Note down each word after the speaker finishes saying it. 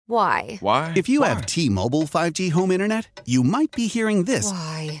Why? Why? If you have T-Mobile 5G home internet, you might be hearing this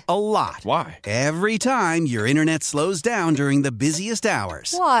Why? a lot. Why? Every time your internet slows down during the busiest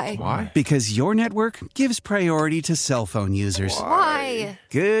hours. Why? Why? Because your network gives priority to cell phone users. Why?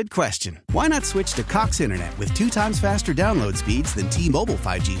 Good question. Why not switch to Cox Internet with 2 times faster download speeds than T-Mobile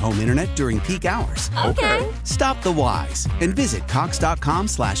 5G home internet during peak hours? Okay. Stop the whys and visit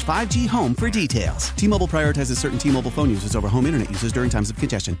cox.com/5G home for details. T-Mobile prioritizes certain T-Mobile phone users over home internet users during times of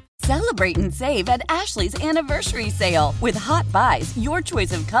congestion. Celebrate and save at Ashley's Anniversary Sale. With Hot Buys, your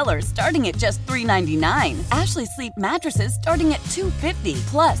choice of colors starting at just $3.99. Ashley Sleep mattresses starting at $2.50.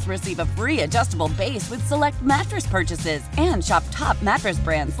 Plus, receive a free adjustable base with select mattress purchases. And shop top mattress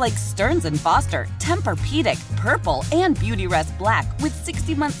brands like Stearns & Foster, Tempur-Pedic, Purple, and Beautyrest Black with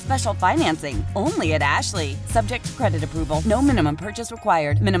 60-month special financing. Only at Ashley. Subject to credit approval. No minimum purchase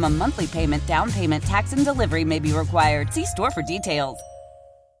required. Minimum monthly payment, down payment, tax, and delivery may be required. See store for details.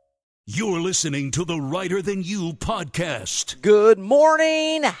 You're listening to the Writer Than You podcast. Good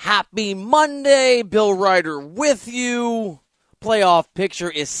morning. Happy Monday. Bill Ryder with you. Playoff picture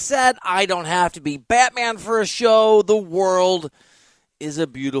is set. I don't have to be Batman for a show. The world is a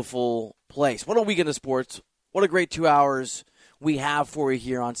beautiful place. What a weekend of sports. What a great 2 hours we have for you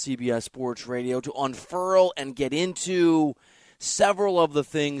here on CBS Sports Radio to unfurl and get into several of the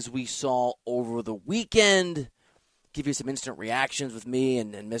things we saw over the weekend. Give you some instant reactions with me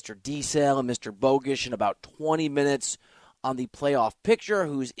and Mr. D-Sale and Mr. Bogish in about 20 minutes on the playoff picture.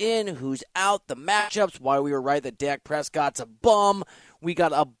 Who's in, who's out, the matchups, why we were right that Dak Prescott's a bum. We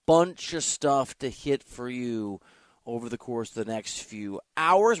got a bunch of stuff to hit for you over the course of the next few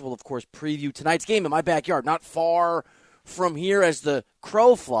hours. We'll, of course, preview tonight's game in my backyard, not far from here as the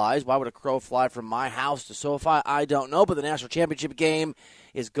crow flies. Why would a crow fly from my house to SoFi? I don't know, but the national championship game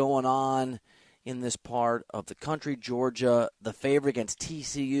is going on in this part of the country. Georgia, the favorite against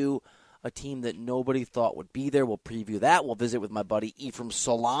TCU, a team that nobody thought would be there. We'll preview that. We'll visit with my buddy Ephraim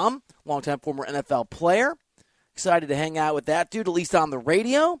Salaam, longtime former NFL player. Excited to hang out with that dude, at least on the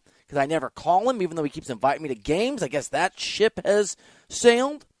radio, because I never call him, even though he keeps inviting me to games. I guess that ship has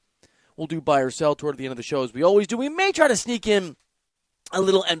sailed. We'll do buy or sell toward the end of the show, as we always do. We may try to sneak in a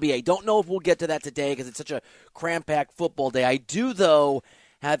little NBA. Don't know if we'll get to that today because it's such a cram-packed football day. I do, though,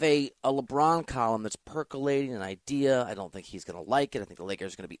 have a LeBron column that's percolating an idea. I don't think he's going to like it. I think the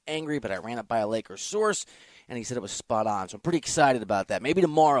Lakers are going to be angry, but I ran it by a Lakers source, and he said it was spot on. So I'm pretty excited about that. Maybe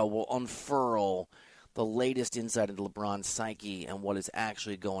tomorrow we'll unfurl the latest insight into LeBron's psyche and what is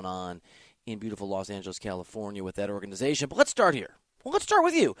actually going on in beautiful Los Angeles, California with that organization. But let's start here. Well, let's start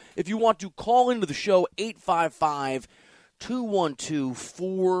with you. If you want to call into the show,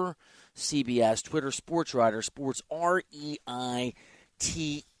 855-212-4CBS, Twitter, Sports Writer, Sports REITER.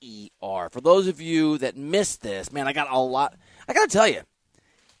 For those of you that missed this, man, I got a lot. I got to tell you,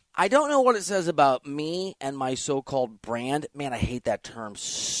 I don't know what it says about me and my so-called brand. Man, I hate that term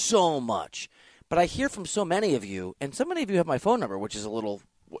so much. But I hear from so many of you, and so many of you have my phone number, which is a little,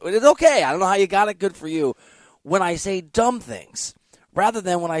 it's okay. I don't know how you got it. Good for you. When I say dumb things, rather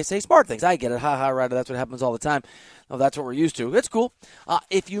than when I say smart things. I get it. Ha ha, right. That's what happens all the time. Oh, that's what we're used to. It's cool.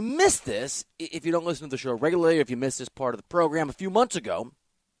 If you missed this, if you don't listen to the show regularly, if you missed this part of the program, a few months ago,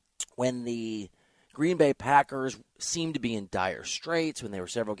 when the Green Bay Packers seemed to be in dire straits, when they were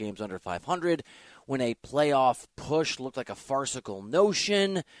several games under 500, when a playoff push looked like a farcical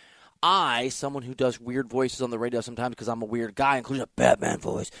notion, I, someone who does weird voices on the radio sometimes because I'm a weird guy, including a Batman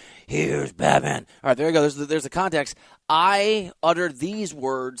voice. Here's Batman. All right, there you go. There's the context. I uttered these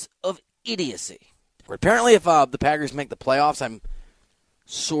words of idiocy. Apparently, if the Packers make the playoffs, I'm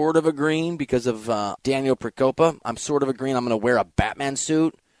sort of agreeing because of Daniel Procopa. I'm sort of agreeing I'm going to wear a Batman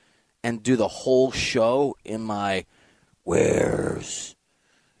suit and do the whole show in my Where's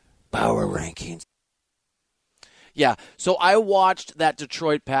Power Rankings. Yeah, so I watched that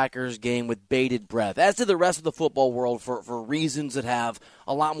Detroit Packers game with bated breath, as did the rest of the football world for reasons that have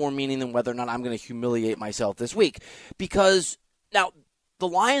a lot more meaning than whether or not I'm going to humiliate myself this week. Because, now, the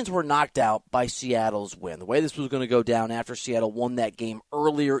Lions were knocked out by Seattle's win. The way this was going to go down after Seattle won that game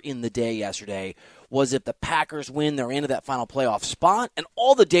earlier in the day yesterday was if the Packers win, they're into that final playoff spot, and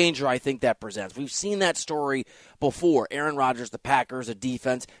all the danger I think that presents. We've seen that story before. Aaron Rodgers, the Packers, a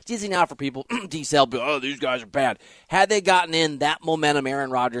defense. It's easy now for people, D-Cell, oh, these guys are bad. Had they gotten in that momentum,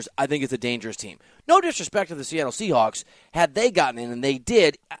 Aaron Rodgers, I think it's a dangerous team. No disrespect to the Seattle Seahawks. Had they gotten in, and they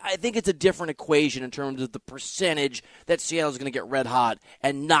did, I think it's a different equation in terms of the percentage that Seattle's going to get red hot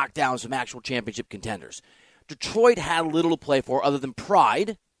and knock down some actual championship contenders. Detroit had little to play for other than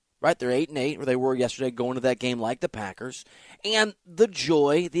pride. Right, they're 8-8, where they were yesterday, going to that game like the Packers. And the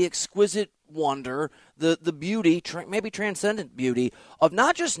joy, the exquisite wonder, the beauty, maybe transcendent beauty, of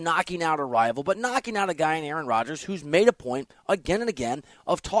not just knocking out a rival, but knocking out a guy in Aaron Rodgers who's made a point again and again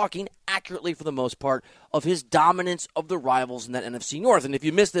of talking accurately, for the most part, of his dominance of the rivals in that NFC North. And if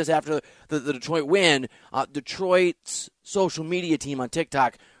you missed this after the Detroit win, Detroit's social media team on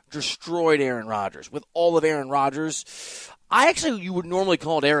TikTok destroyed Aaron Rodgers. With all of Aaron Rodgers, you would normally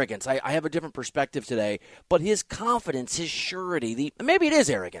call it arrogance. I have a different perspective today, but his confidence, his surety, maybe it is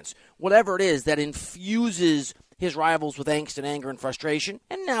arrogance, whatever it is that infuses his rivals with angst and anger and frustration,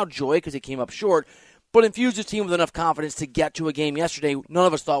 and now joy because he came up short, but infused his team with enough confidence to get to a game yesterday none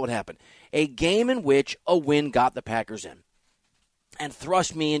of us thought would happen. A game in which a win got the Packers in and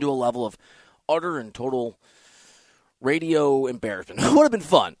thrust me into a level of utter and total radio embarrassment. It would have been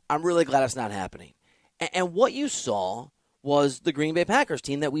fun. I'm really glad it's not happening. And what you saw was the Green Bay Packers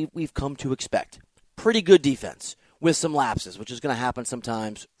team that we've come to expect. Pretty good defense with some lapses, which is going to happen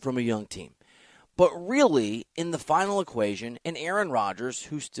sometimes from a young team. But really, in the final equation, an Aaron Rodgers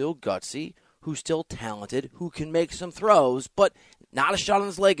who's still gutsy, who's still talented, who can make some throws, but not a shot on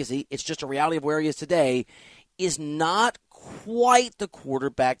his legacy, it's just a reality of where he is today, is not quite the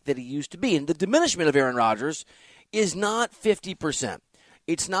quarterback that he used to be. And the diminishment of Aaron Rodgers is not 50%.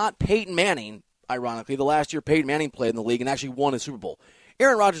 It's not Peyton Manning, ironically. The last year Peyton Manning played in the league and actually won a Super Bowl.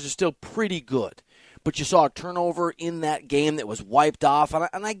 Aaron Rodgers is still pretty good. But you saw a turnover in that game that was wiped off.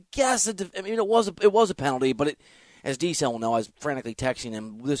 And I guess, it was a penalty, but as D-Cell will know, I was frantically texting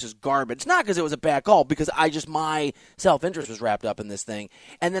him, this is garbage. It's not because it was a bad call, because my self-interest was wrapped up in this thing.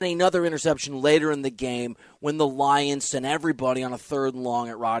 And then another interception later in the game when the Lions sent everybody on a 3rd and long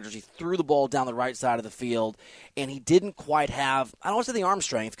at Rodgers. He threw the ball down the right side of the field, and he didn't quite have, I don't want to say the arm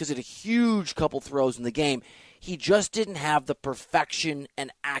strength, because he had a huge couple throws in the game. He just didn't have the perfection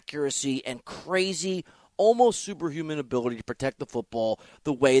and accuracy and crazy, almost superhuman ability to protect the football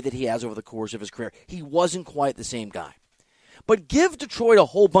the way that he has over the course of his career. He wasn't quite the same guy. But give Detroit a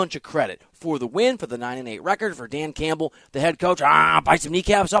whole bunch of credit for the win, for the 9-8 record, for Dan Campbell, the head coach. Bite some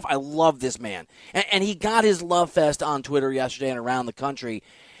kneecaps off. I love this man. And he got his love fest on Twitter yesterday and around the country.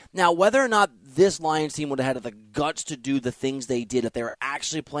 Now, whether or not this Lions team would have had the guts to do the things they did, if they were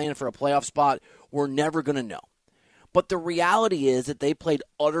actually playing for a playoff spot, we're never going to know. But the reality is that they played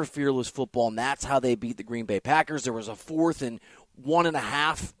utter fearless football, and that's how they beat the Green Bay Packers. There was a 4th and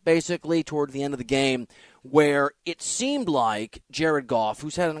 1.5, basically, toward the end of the game, where it seemed like Jared Goff,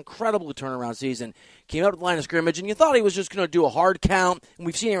 who's had an incredible turnaround season, came up to the line of scrimmage, and you thought he was just going to do a hard count. And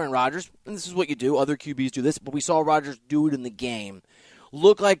we've seen Aaron Rodgers, and this is what you do. Other QBs do this, but we saw Rodgers do it in the game.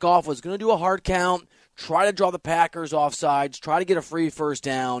 Looked like Goff was going to do a hard count, try to draw the Packers off sides, try to get a free first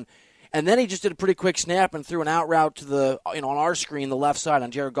down. And then he just did a pretty quick snap and threw an out route to the, on our screen, the left side,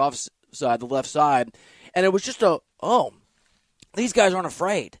 on Jared Goff's side, the left side. And it was just these guys aren't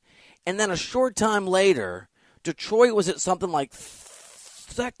afraid. And then a short time later, Detroit was at something like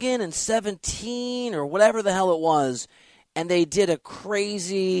 2nd and 17 or whatever the hell it was. And they did a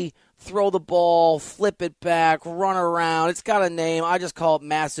crazy throw the ball, flip it back, run around. It's got a name. I just call it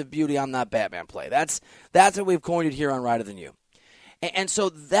Massive Beauty. I'm not Batman play. That's what we've coined it here on Righter Than You. And so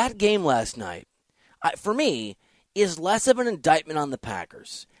that game last night, for me, is less of an indictment on the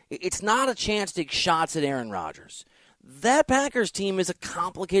Packers. It's not a chance to take shots at Aaron Rodgers. That Packers team is a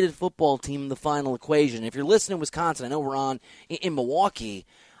complicated football team in the final equation. If you're listening in Wisconsin, I know we're on in Milwaukee,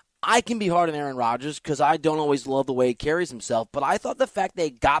 I can be hard on Aaron Rodgers because I don't always love the way he carries himself, but I thought the fact they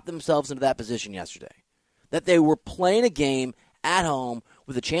got themselves into that position yesterday, that they were playing a game at home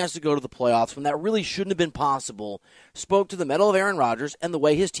with a chance to go to the playoffs when that really shouldn't have been possible, spoke to the mettle of Aaron Rodgers and the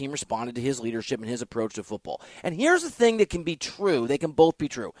way his team responded to his leadership and his approach to football. And here's the thing that can be true. They can both be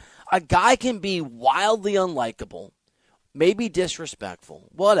true. A guy can be wildly unlikable, maybe disrespectful,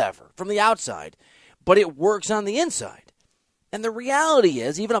 whatever, from the outside, but it works on the inside. And the reality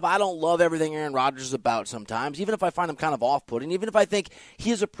is, even if I don't love everything Aaron Rodgers is about sometimes, even if I find him kind of off-putting, even if I think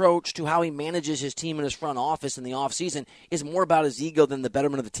his approach to how he manages his team in his front office in the offseason is more about his ego than the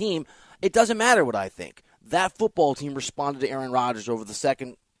betterment of the team, it doesn't matter what I think. That football team responded to Aaron Rodgers over the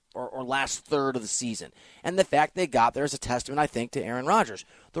second or last third of the season. And the fact they got there is a testament, I think, to Aaron Rodgers.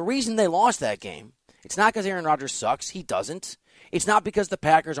 The reason they lost that game, it's not because Aaron Rodgers sucks. He doesn't. It's not because the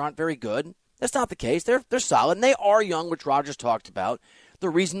Packers aren't very good. That's not the case. They're solid, and they are young, which Rodgers talked about. The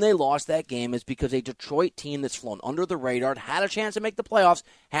reason they lost that game is because a Detroit team that's flown under the radar, had a chance to make the playoffs,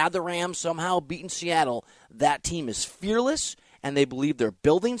 had the Rams somehow beaten Seattle. That team is fearless, and they believe they're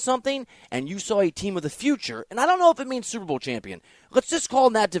building something, and you saw a team of the future, and I don't know if it means Super Bowl champion. Let's just call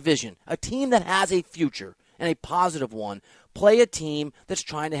in that division a team that has a future, and a positive one, play a team that's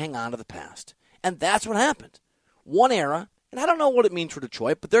trying to hang on to the past. And that's what happened. One era, And I don't know what it means for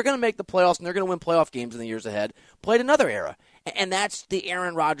Detroit, but they're going to make the playoffs and they're going to win playoff games in the years ahead. Played another era. And that's the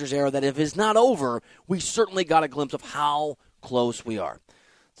Aaron Rodgers era that if it's not over, we certainly got a glimpse of how close we are.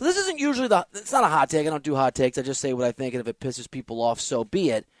 So this isn't usually it's not a hot take. I don't do hot takes. I just say what I think, and if it pisses people off, so be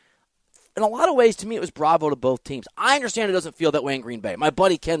it. In a lot of ways, to me, it was bravo to both teams. I understand it doesn't feel that way in Green Bay. My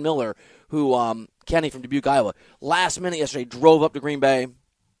buddy Ken Miller, Kenny from Dubuque, Iowa, last minute yesterday drove up to Green Bay.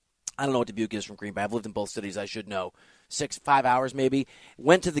 I don't know what Dubuque is from Green Bay. I've lived in both cities. I should know. 5 hours maybe.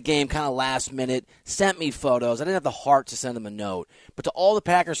 Went to the game kind of last minute. Sent me photos. I didn't have the heart to send him a note. But to all the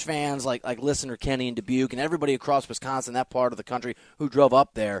Packers fans like listener Kenny in Dubuque and everybody across Wisconsin, that part of the country who drove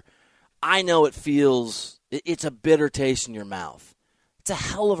up there, I know it's a bitter taste in your mouth. It's a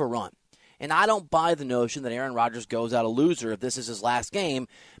hell of a run. And I don't buy the notion that Aaron Rodgers goes out a loser if this is his last game,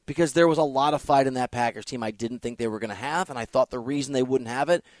 because there was a lot of fight in that Packers team I didn't think they were going to have, and I thought the reason they wouldn't have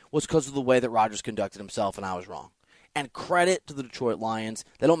it was because of the way that Rodgers conducted himself, and I was wrong. And credit to the Detroit Lions.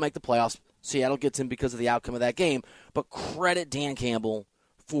 They don't make the playoffs. Seattle gets in because of the outcome of that game. But credit Dan Campbell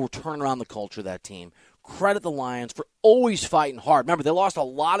for turning around the culture of that team. Credit the Lions for always fighting hard. Remember, they lost a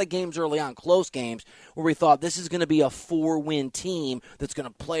lot of games early on, close games, where we thought this is going to be a 4-win team that's going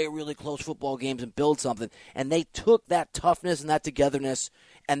to play really close football games and build something. And they took that toughness and that togetherness,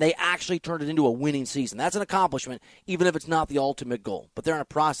 and they actually turned it into a winning season. That's an accomplishment, even if it's not the ultimate goal. But they're in a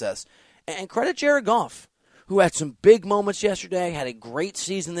process. And credit Jared Goff, who had some big moments yesterday, had a great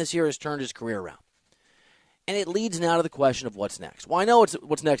season this year, has turned his career around. And it leads now to the question of what's next. Well, I know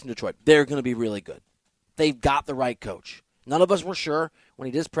what's next in Detroit. They're going to be really good. They've got the right coach. None of us were sure when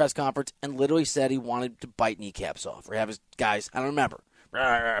he did his press conference and literally said he wanted to bite kneecaps off or have his guys, I don't remember,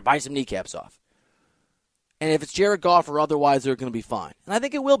 bite some kneecaps off. And if it's Jared Goff or otherwise, they're going to be fine. And I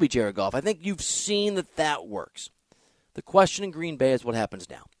think it will be Jared Goff. I think you've seen that works. The question in Green Bay is what happens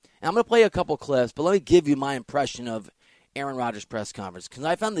now. And I'm going to play a couple clips, but let me give you my impression of Aaron Rodgers' press conference because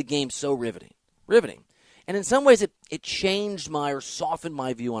I found the game so riveting. And in some ways, it changed or softened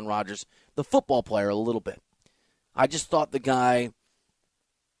my view on Rodgers, the football player, a little bit. I just thought the guy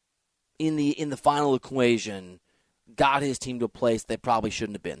in the final equation got his team to a place they probably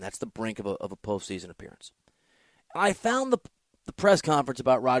shouldn't have been. That's the brink of a postseason appearance. And I found the press conference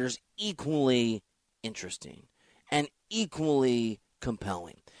about Rodgers equally interesting and equally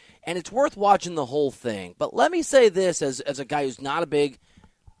compelling. And it's worth watching the whole thing. But let me say this as a guy who's not a big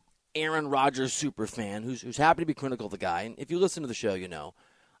Aaron Rodgers super fan, who's happy to be critical of the guy. And if you listen to the show, you know,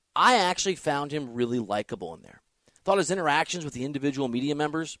 I actually found him really likable in there. Thought his interactions with the individual media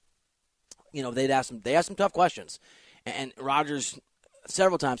members, you know, they asked some tough questions. And Rodgers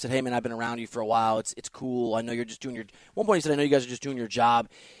several times said, hey, man, I've been around you for a while. It's cool. I know you're just doing at one point he said, I know you guys are just doing your job.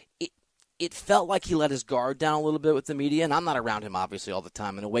 It felt like he let his guard down a little bit with the media, and I'm not around him, obviously, all the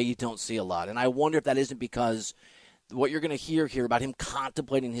time, in a way you don't see a lot. And I wonder if that isn't because what you're going to hear here about him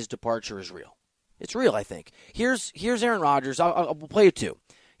contemplating his departure is real. It's real, I think. Here's Aaron Rodgers. I'll play it too.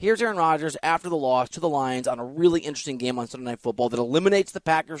 Here's Aaron Rodgers after the loss to the Lions on a really interesting game on Sunday Night Football that eliminates the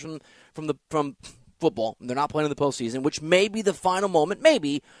Packers from football. They're not playing in the postseason, which may be the final moment,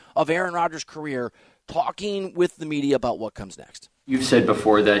 maybe, of Aaron Rodgers' career, talking with the media about what comes next. You've said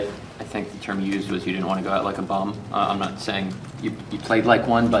before that, I think the term you used was you didn't want to go out like a bum. I'm not saying you played like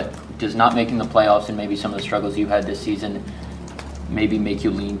one, but does not making the playoffs and maybe some of the struggles you had this season maybe make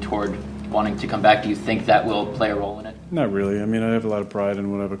you lean toward wanting to come back? Do you think that will play a role in it? Not really. I mean, I have a lot of pride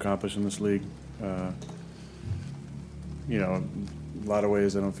in what I've accomplished in this league. You know, in a lot of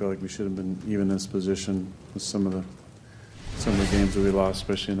ways, I don't feel like we should have been even in this position with some of the games that we lost,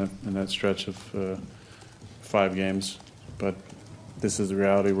 especially in that stretch of 5 games. But this is the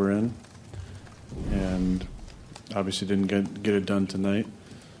reality we're in, and obviously didn't get it done tonight.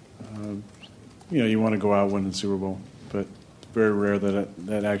 You know, you want to go out winning the Super Bowl, but it's very rare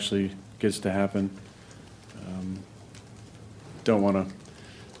that actually gets to happen. Don't want to,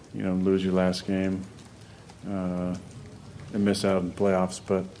 you know, lose your last game and miss out on the playoffs,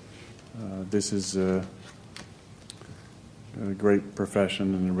 but this is a great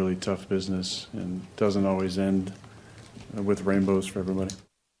profession and a really tough business, and doesn't always end with rainbows for everybody.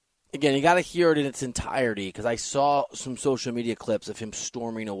 Again, you got to hear it in its entirety because I saw some social media clips of him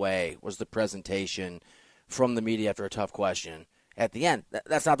storming away was the presentation from the media after a tough question. At the end,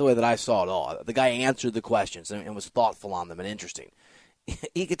 that's not the way that I saw it all. The guy answered the questions and was thoughtful on them and interesting.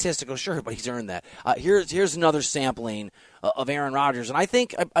 Egotistical, sure, but he's earned that. Here's another sampling of Aaron Rodgers, and I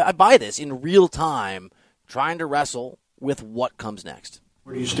think I buy this in real time, trying to wrestle with what comes next.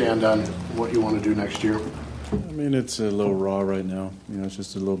 Where do you stand on what you want to do next year? I mean, it's a little raw right now. You know, it's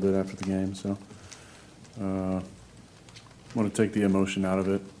just a little bit after the game, so want to take the emotion out of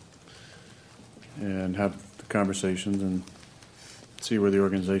it and have the conversations and see where the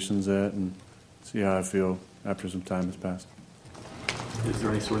organization's at and see how I feel after some time has passed. Is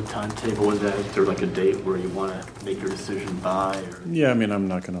there any sort of timetable with that? Is there like a date where you want to make your decision by? Or? Yeah, I mean, I'm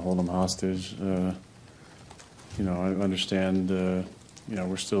not going to hold them hostage. I understand,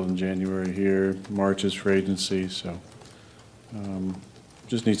 we're still in January here. March is free agency, so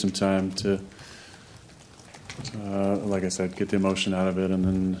just need some time to, like I said, get the emotion out of it and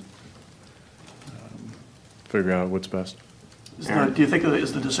then figure out what's best. Do you think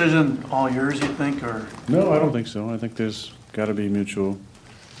is the decision all yours, you think, or? No, I don't think so. I think there's got to be mutual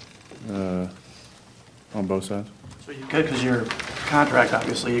on both sides. So you could, because your contract,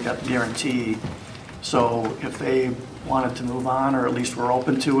 obviously, you got the guarantee. So if they wanted to move on, or at least were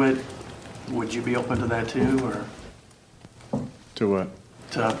open to it, would you be open to that too, or? To what?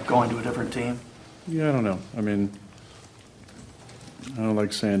 To going to a different team? Yeah, I don't know. I mean, I don't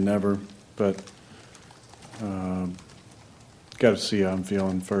like saying never, but got to see how I'm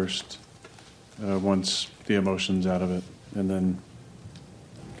feeling first once the emotion's out of it, and then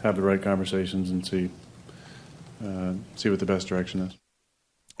have the right conversations and see what the best direction is.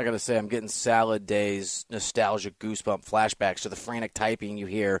 I got to say, I'm getting salad days, nostalgic goosebump flashbacks to the frantic typing you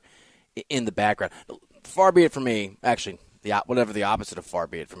hear in the background. Far be it from me, actually, whatever the opposite of far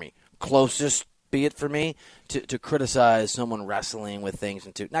be it from me, closest be it for me to criticize someone wrestling with things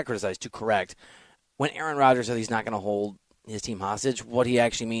and to correct. When Aaron Rodgers said he's not going to hold his team hostage, what he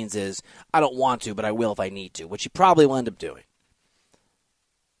actually means is, I don't want to, but I will if I need to, which he probably will end up doing.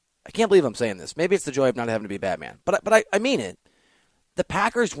 I can't believe I'm saying this. Maybe it's the joy of not having to be Batman, but I mean it. The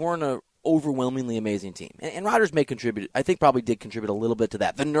Packers weren't an overwhelmingly amazing team, and Rodgers may contribute. I think probably did contribute a little bit to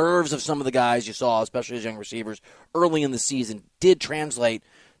that. The nerves of some of the guys you saw, especially as young receivers, early in the season, did translate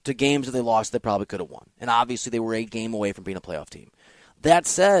to games that they lost they probably could have won. And obviously they were a game away from being a playoff team. That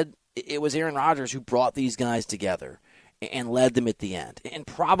said, it was Aaron Rodgers who brought these guys together and led them at the end. And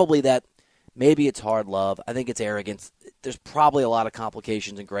probably that, maybe it's hard love. I think it's arrogance. There's probably a lot of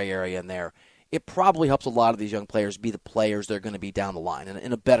complications and gray area in there. It probably helps a lot of these young players be the players they're going to be down the line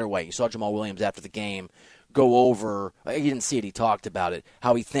in a better way. You saw Jamal Williams after the game go over, he didn't see it, he talked about it,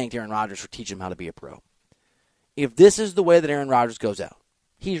 how he thanked Aaron Rodgers for teaching him how to be a pro. If this is the way that Aaron Rodgers goes out,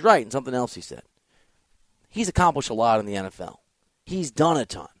 he's right in something else he said. He's accomplished a lot in the NFL. He's done a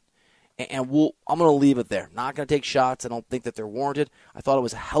ton. And I'm going to leave it there. Not going to take shots. I don't think that they're warranted. I thought it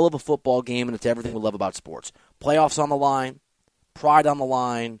was a hell of a football game, and it's everything we love about sports. Playoffs on the line, pride on the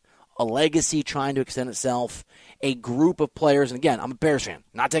line, a legacy trying to extend itself, a group of players. And again, I'm a Bears fan,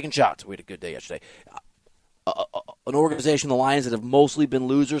 not taking shots. We had a good day yesterday. An organization, the Lions, that have mostly been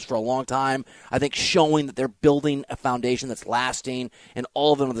losers for a long time, I think showing that they're building a foundation that's lasting, and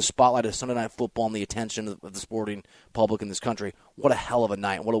all of them are the spotlight of Sunday Night Football and the attention of the sporting public in this country. What a hell of a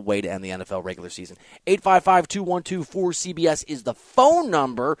night. What a way to end the NFL regular season. 855-212-4CBS is the phone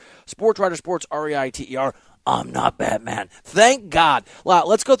number. Sports Writer Sports, REITER. I'm not Batman. Thank God.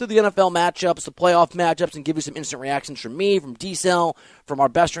 Let's go through the NFL matchups, the playoff matchups, and give you some instant reactions from me, from D-Cell, from our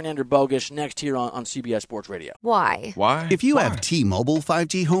best friend Andrew Bogish, next here on CBS Sports Radio. Why? If you have T-Mobile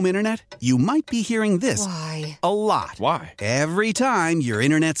 5G home internet, you might be hearing this Why? a lot. Why? Every time your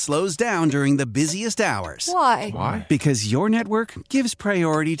internet slows down during the busiest hours. Why? Because your network gives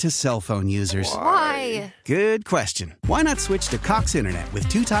priority to cell phone users. Why? Good question. Why not switch to Cox Internet with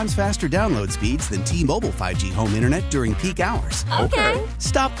 2 times faster download speeds than T-Mobile 5G home internet during peak hours? Okay.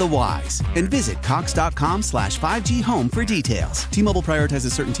 Stop the whys and visit cox.com/5G home for details. T-Mobile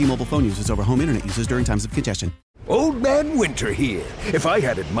prioritizes certain T-Mobile phone users over home internet users during times of congestion. Old Man Winter here. If I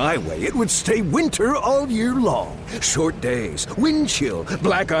had it my way, it would stay winter all year long. Short days, wind chill,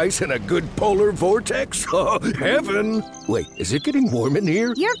 black ice, and a good polar vortex. Oh, heaven. Wait, is it getting warm in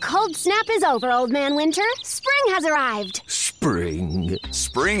here? Your cold snap is over, Old Man Winter. Spring has arrived. Spring.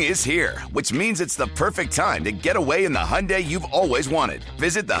 Spring is here, which means it's the perfect time to get away in the Hyundai you've always wanted.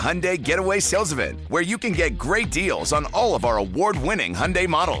 Visit the Hyundai Getaway Sales Event, where you can get great deals on all of our award-winning Hyundai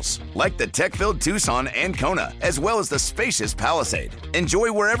models, like the tech-filled Tucson and Kona, as well as the spacious Palisade.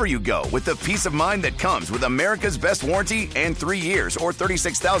 Enjoy wherever you go with the peace of mind that comes with America's best warranty and 3 years or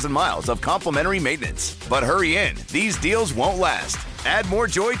 36,000 miles of complimentary maintenance. But hurry in, these deals won't last. Add more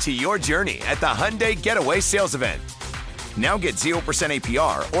joy to your journey at the Hyundai Getaway Sales Event. Now get 0%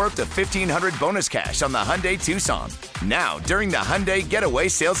 APR or up to $1,500 bonus cash on the Hyundai Tucson. Now, during the Hyundai Getaway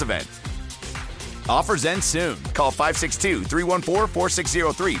Sales Event. Offers end soon. Call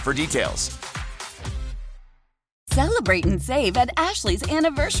 562-314-4603 for details. Celebrate and save at Ashley's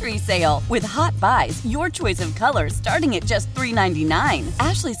Anniversary Sale. With Hot Buys, your choice of colors starting at just $3.99.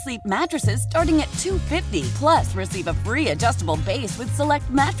 Ashley Sleep mattresses starting at $2.50. Plus, receive a free adjustable base with select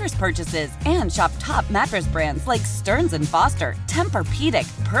mattress purchases. And shop top mattress brands like Stearns & Foster,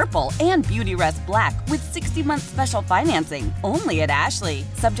 Tempur-Pedic, Purple, and Beautyrest Black with 60-month special financing. Only at Ashley.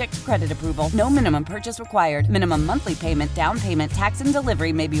 Subject to credit approval. No minimum purchase required. Minimum monthly payment, down payment, tax, and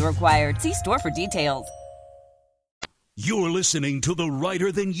delivery may be required. See store for details. You're listening to the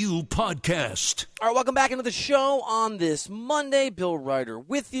Writer Than You podcast. All right, welcome back into the show on this Monday. Bill Ryder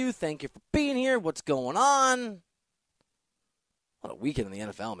with you. Thank you for being here. What's going on? What a weekend in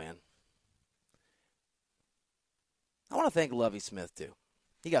the NFL, man. I want to thank Lovie Smith, too.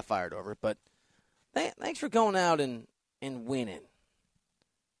 He got fired over it, but thanks for going out and winning.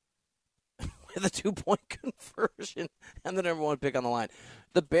 With a 2-point conversion and the number 1 pick on the line.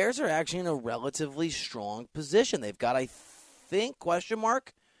 The Bears are actually in a relatively strong position. They've got, I think,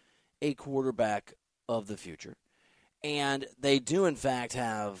 a quarterback of the future. And they do, in fact,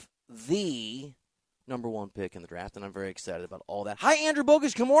 have the number 1 pick in the draft, and I'm very excited about all that. Hi, Andrew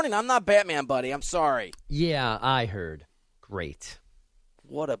Bogusch. Good morning. I'm not Batman, buddy. I'm sorry. Yeah, I heard. Great.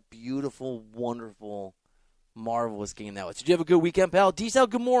 What a beautiful, wonderful, marvelous game that was. Did you have a good weekend, pal? D-Cell,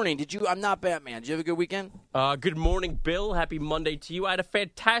 good morning. I'm not Batman. Did you have a good weekend? Good morning, Bill. Happy Monday to you. I had a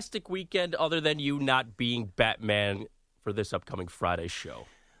fantastic weekend other than you not being Batman for this upcoming Friday show.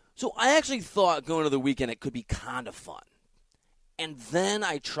 So I actually thought going to the weekend it could be kind of fun. And then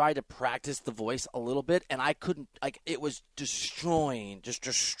I tried to practice the voice a little bit, and I couldn't. It was destroying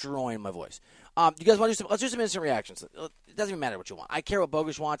my voice. You guys want to do let's do some instant reactions. It doesn't even matter what you want. I care what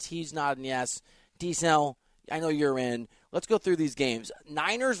Bogusch wants. He's nodding yes. D-Cell, I know you're in. Let's go through these games.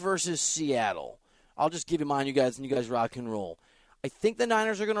 Niners versus Seattle. I'll just give you mine, you guys, and you guys rock and roll. I think the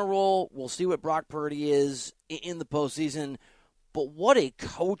Niners are going to roll. We'll see what Brock Purdy is in the postseason. But what a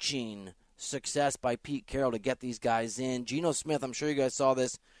coaching success by Pete Carroll to get these guys in. Geno Smith, I'm sure you guys saw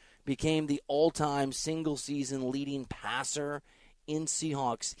this, became the all-time single-season leading passer in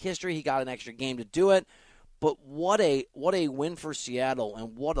Seahawks history. He got an extra game to do it. But what a win for Seattle,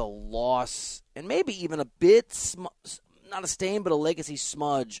 and what a loss, and maybe even a bit, not a stain, but a legacy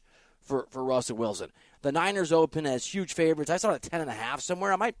smudge for Russell Wilson. The Niners open as huge favorites. I saw it at 10.5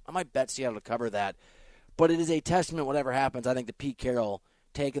 somewhere. I might bet Seattle to cover that. But it is a testament, whatever happens, I think, to Pete Carroll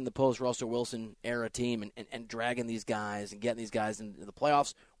taking the post-Russell Wilson era team and dragging these guys and getting these guys into the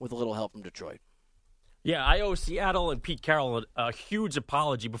playoffs with a little help from Detroit. Yeah, I owe Seattle and Pete Carroll a huge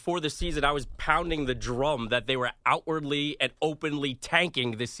apology. Before the season, I was pounding the drum that they were outwardly and openly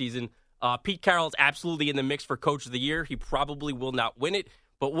tanking this season. Pete Carroll's absolutely in the mix for Coach of the Year. He probably will not win it.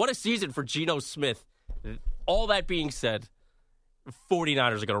 But what a season for Geno Smith. All that being said,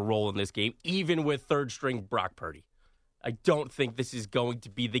 49ers are going to roll in this game, even with third-string Brock Purdy. I don't think this is going to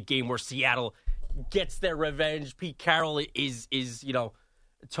be the game where Seattle gets their revenge. Pete Carroll is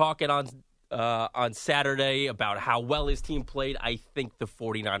talking on Saturday about how well his team played. I think the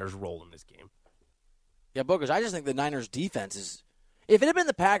 49ers roll in this game. Yeah, Bogusch, I just think the Niners' defense is... If it had been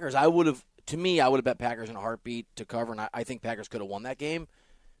the Packers, I would have bet Packers in a heartbeat to cover, and I think Packers could have won that game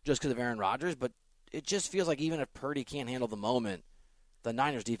just because of Aaron Rodgers. But it just feels like even if Purdy can't handle the moment, the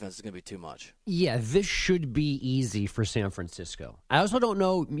Niners' defense is going to be too much. Yeah, this should be easy for San Francisco. I also don't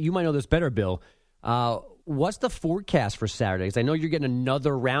know, you might know this better, Bill. What's the forecast for Saturday? Because I know you're getting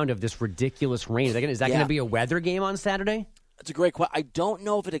another round of this ridiculous rain. Is that going to be a weather game on Saturday? That's a great question. I don't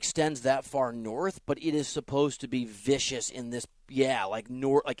know if it extends that far north, but it is supposed to be vicious in this. Yeah, like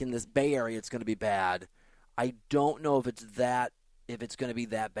in this Bay Area, it's going to be bad. I don't know if it's going to be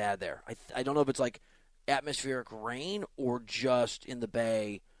that bad there. I don't know if it's like atmospheric rain or just in the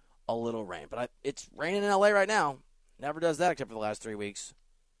Bay a little rain. But it's raining in LA right now. Never does that except for the last 3 weeks.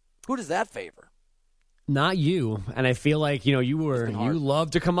 Who does that favor? Not you. And I feel like, you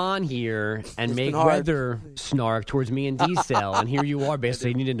love to come on here and make weather snark towards me and D-Cell. And here you are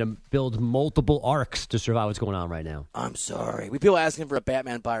basically needing to build multiple arcs to survive what's going on right now. I'm sorry. We people asking for a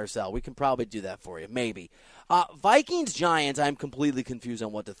Batman buy or sell. We can probably do that for you. Maybe. Vikings-Giants, I'm completely confused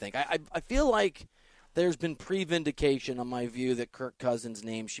on what to think. I feel like there's been pre-vindication on my view that Kirk Cousins'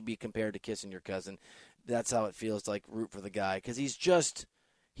 name should be compared to kissing your cousin. That's how it feels to root for the guy because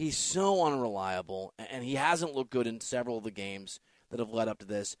he's so unreliable, and he hasn't looked good in several of the games that have led up to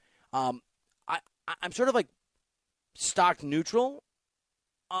this. I'm sort of stock neutral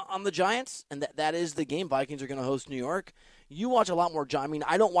on the Giants, and that is the game. Vikings are going to host New York. You watch a lot more Giants. I mean,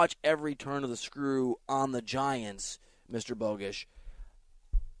 I don't watch every turn of the screw on the Giants, Mr. Bogusch.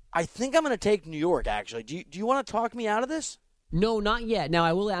 I think I'm going to take New York, actually. Do you want to talk me out of this? No, not yet. Now,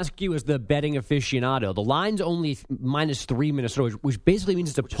 I will ask you as the betting aficionado, the line's only -3 Minnesota, which basically means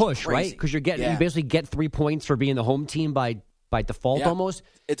it's a push, right? Because you basically get 3 points for being the home team by default almost.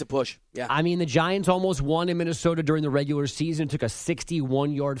 It's a push, yeah. I mean, the Giants almost won in Minnesota during the regular season. It took a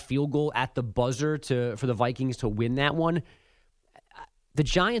 61-yard field goal at the buzzer for the Vikings to win that one. The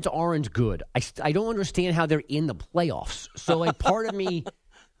Giants aren't good. I don't understand how they're in the playoffs. So, like, part of me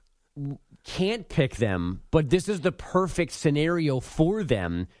can't pick them, but this is the perfect scenario for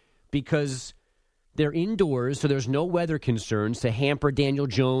them because they're indoors, so there's no weather concerns to hamper Daniel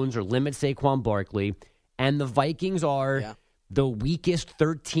Jones or limit Saquon Barkley. And the Vikings are the weakest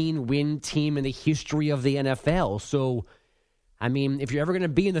 13-win team in the history of the NFL. So, I mean, if you're ever going to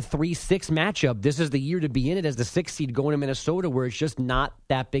be in the 3-6 matchup, this is the year to be in it as the 6th seed going to Minnesota where it's just not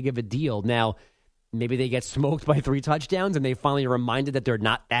that big of a deal. Now, maybe they get smoked by 3 touchdowns and they finally are reminded that they're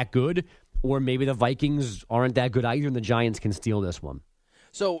not that good, or maybe the Vikings aren't that good either and the Giants can steal this one.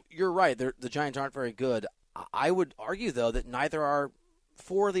 So you're right. The Giants aren't very good. I would argue, though, that neither are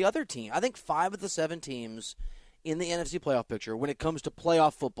 4 of the other teams. I think 5 of the 7 teams in the NFC playoff picture, when it comes to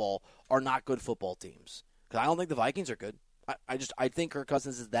playoff football, are not good football teams. Because I don't think the Vikings are good. I think Kirk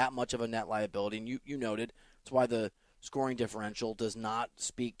Cousins is that much of a net liability, and you noted that's why the scoring differential does not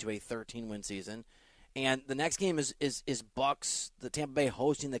speak to a 13-win season. And the next game is Bucs, the Tampa Bay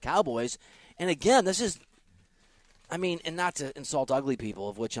hosting the Cowboys. And again, this is, I mean, and not to insult ugly people,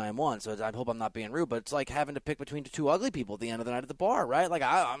 of which I am one, so I hope I'm not being rude, but it's like having to pick between 2 ugly people at the end of the night at the bar, right? Like,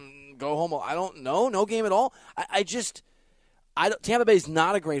 I'm go home. I don't know, no game at all. Tampa Bay's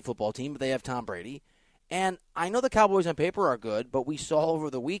not a great football team, but they have Tom Brady. And I know the Cowboys on paper are good, but we saw over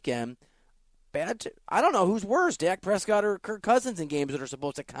the weekend I don't know who's worse, Dak Prescott or Kirk Cousins in games that are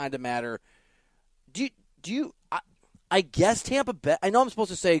supposed to kind of matter. I guess Tampa Bay. I know I'm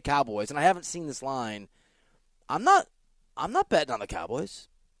supposed to say Cowboys, and I haven't seen this line. I'm not betting on the Cowboys.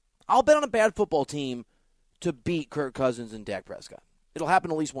 I'll bet on a bad football team to beat Kirk Cousins and Dak Prescott. It'll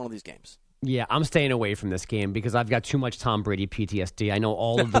happen at least one of these games. Yeah, I'm staying away from this game because I've got too much Tom Brady PTSD. I know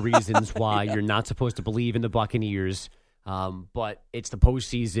all of the reasons why you're not supposed to believe in the Buccaneers, but it's the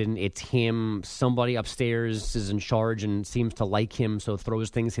postseason. It's him. Somebody upstairs is in charge and seems to like him, so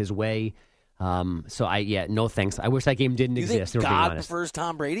throws things his way. No thanks. I wish that game didn't exist. You think God prefers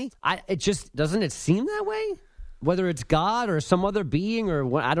Tom Brady? Doesn't it seem that way? Whether it's God or some other being or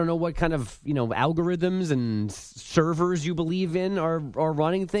what, I don't know what kind of algorithms and servers you believe in are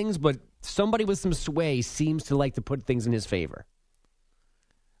running things, but somebody with some sway seems to like to put things in his favor.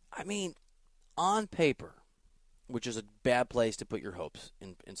 I mean, on paper, which is a bad place to put your hopes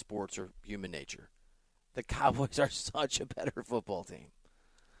in sports or human nature, the Cowboys are such a better football team.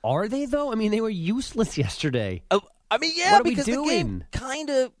 Are they, though? I mean, they were useless yesterday. I mean, yeah, what are because we doing? The game kind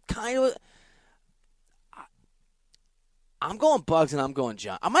of. I'm going Bucs and I'm going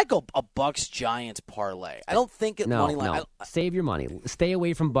Giants. I might go a Bucs-Giants parlay. I don't think it money line. No. Save your money. Stay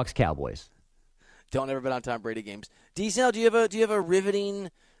away from Bucs-Cowboys. Don't ever bet on Tom Brady games. D-Sal, do you have a riveting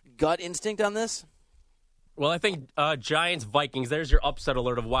gut instinct on this? Well, I think Giants-Vikings, there's your upset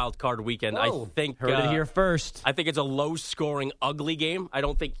alert of Wild Card Weekend. Whoa. I think Heard it here first. I think it's a low-scoring, ugly game. I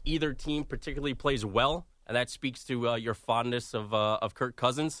don't think either team particularly plays well, and that speaks to your fondness of Kirk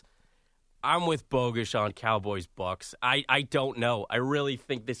Cousins. I'm with Bogusch on Cowboys-Bucs. I don't know. I really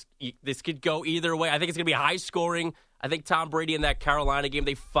think this could go either way. I think it's going to be high-scoring. I think Tom Brady in that Carolina game,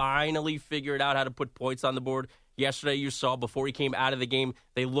 they finally figured out how to put points on the board. Yesterday, you saw, before he came out of the game,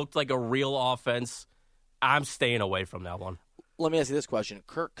 they looked like a real offense. I'm staying away from that one. Let me ask you this question.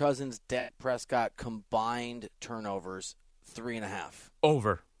 Kirk Cousins, Dak Prescott, combined turnovers, 3.5.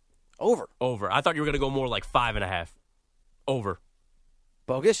 Over. Over. I thought you were going to go more like 5.5. Over.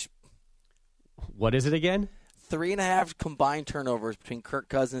 Bogusch? What is it again? 3.5 combined turnovers between Kirk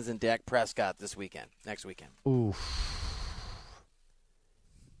Cousins and Dak Prescott next weekend. Oof.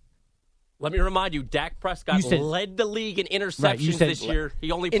 Let me remind you, Dak Prescott led the league in interceptions this year.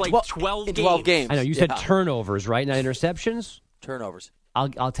 He only played 12 games. I know. You said turnovers, right? Not interceptions? Turnovers.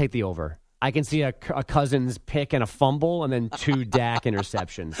 I'll take the over. I can see a Cousins pick and a fumble and then 2 Dak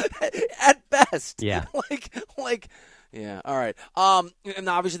interceptions. At best. Yeah. Yeah, all right. And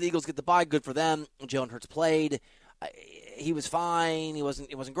obviously the Eagles get the bye. Good for them. Jalen Hurts played. He was fine. He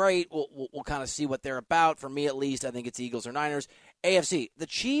wasn't great. We'll kind of see what they're about. For me, at least, I think it's Eagles or Niners. AFC, the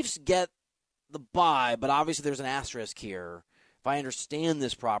Chiefs get the bye, but obviously there's an asterisk here. If I understand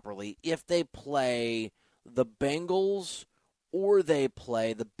this properly, if they play the Bengals or they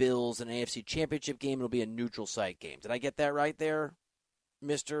play the Bills in an AFC Championship game, it'll be a neutral site game. Did I get that right there,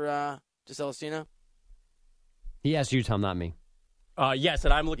 Mr. DeCelestino? He asked you, Tom, not me. Yes,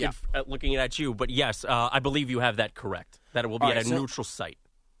 and I'm looking at you. But yes, I believe you have that correct, that it will be at a neutral site.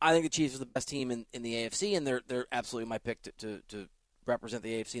 I think the Chiefs are the best team in the AFC, and they're absolutely my pick to represent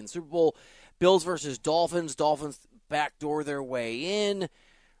the AFC in the Super Bowl. Bills versus Dolphins. Dolphins backdoor their way in.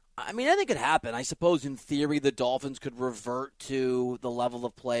 I mean, I think it could happen. I suppose in theory the Dolphins could revert to the level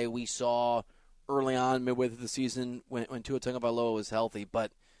of play we saw early on, midway through the season when Tua Tagovailoa was healthy.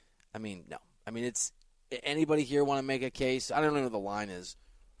 But, I mean, no. I mean, it's anybody here want to make a case? I don't know what the line is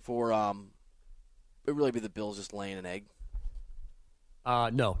for it would really be the Bills just laying an egg.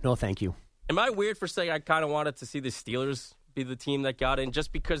 No, thank you. Am I weird for saying I kind of wanted to see the Steelers be the team that got in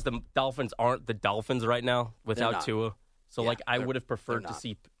just because the Dolphins aren't the Dolphins right now without Tua? So, I would have preferred to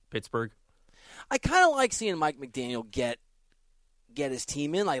see Pittsburgh. I kind of like seeing Mike McDaniel get his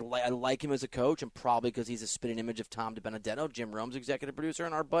team in. I like him as a coach, and probably because he's a spitting image of Tom DiBenedetto, Jim Rome's executive producer,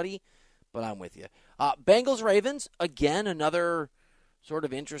 and our buddy. But I'm with you. Bengals-Ravens, again, another sort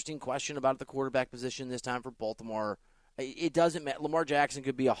of interesting question about the quarterback position this time for Baltimore. It doesn't matter. Lamar Jackson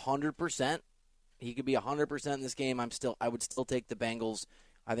could be 100%. He could be 100% in this game. I would still take the Bengals.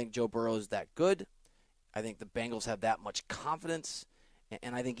 I think Joe Burrow is that good. I think the Bengals have that much confidence.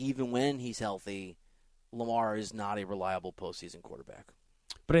 And I think even when he's healthy, Lamar is not a reliable postseason quarterback.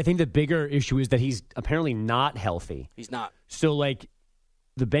 But I think the bigger issue is that he's apparently not healthy. He's not. So,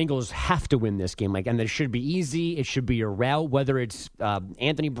 the Bengals have to win this game. And it should be easy. It should be a rout, whether it's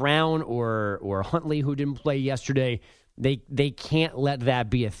Anthony Brown or Huntley, who didn't play yesterday. They can't let that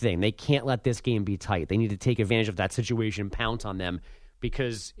be a thing. They can't let this game be tight. They need to take advantage of that situation, pounce on them,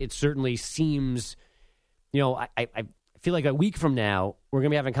 because it certainly seems, I feel like a week from now, we're going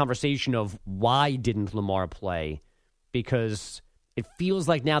to be having a conversation of why didn't Lamar play, because it feels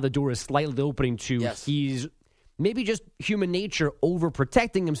like now the door is slightly opening to he's maybe just human nature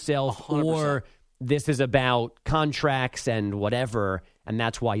overprotecting himself, 100%. or this is about contracts and whatever, and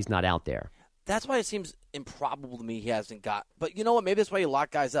that's why he's not out there. That's why it seems improbable to me he hasn't got. But you know what? Maybe that's why you lock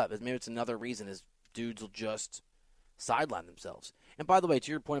guys up. Maybe it's another reason is dudes will just sideline themselves. And by the way,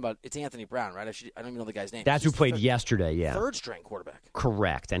 to your point about it's Anthony Brown, right? I don't even know the guy's name. That's who played yesterday, yeah. Third string quarterback.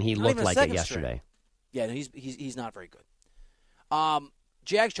 Correct, and he looked like it yesterday. Yeah, no, he's not very good.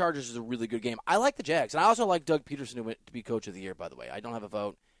 Jags-Chargers is a really good game. I like the Jags, and I also like Doug Peterson to be Coach of the Year, by the way. I don't have a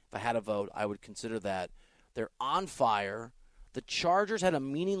vote. If I had a vote, I would consider that. They're on fire. The Chargers had a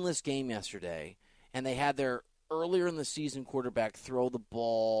meaningless game yesterday, and they had their earlier in the season quarterback throw the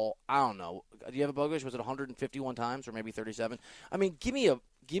ball, I don't know. Do you have a Bogusch? Was it 151 times or maybe 37? I mean, give me a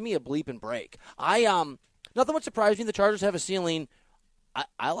bleep and break. Nothing would surprise me. The Chargers have a ceiling.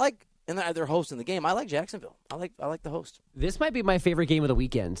 I like, and they're hosting the game. I like Jacksonville. I like the host. This might be my favorite game of the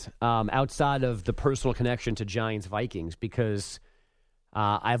weekend, outside of the personal connection to Giants-Vikings, because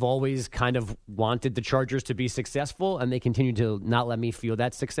I've always kind of wanted the Chargers to be successful, and they continue to not let me feel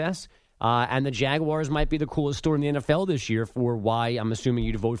that success. And the Jaguars might be the coolest story in the NFL this year, for why I'm assuming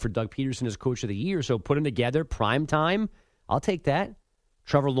you'd vote for Doug Peterson as Coach of the Year. So put them together, prime time, I'll take that.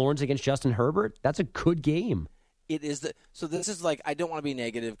 Trevor Lawrence against Justin Herbert, that's a good game. It is. So this is I don't want to be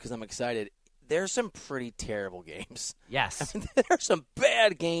negative because I'm excited. There's some pretty terrible games. Yes. I mean, there's some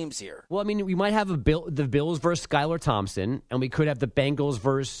bad games here. Well, I mean, we might have the Bills versus Skylar Thompson, and we could have the Bengals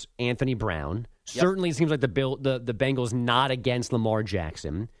versus Anthony Brown. Yep. Certainly it seems like the Bengals not against Lamar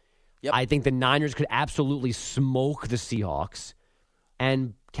Jackson. Yep. I think the Niners could absolutely smoke the Seahawks.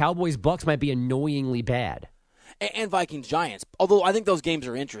 And Cowboys-Bucks might be annoyingly bad. And Vikings-Giants. Although I think those games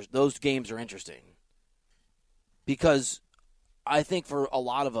are interesting. Because I think for a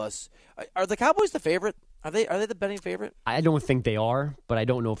lot of us, are the Cowboys the favorite? Are they the betting favorite? I don't think they are, but I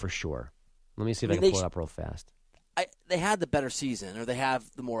don't know for sure. Let me see if I can pull it up real fast. They had the better season, or they have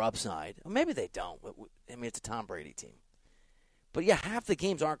the more upside. Or maybe they don't. I mean, it's a Tom Brady team. But yeah, half the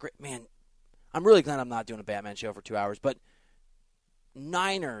games aren't great. Man, I'm really glad I'm not doing a Batman show for 2 hours. But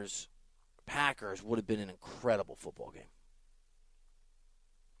Niners, Packers would have been an incredible football game.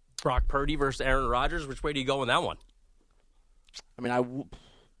 Brock Purdy versus Aaron Rodgers. Which way do you go in that one? I mean, I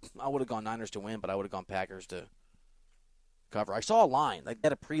would have gone Niners to win, but I would have gone Packers to cover. I saw a line. They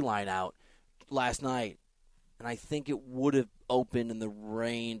had a pre-line out last night, and I think it would have opened in the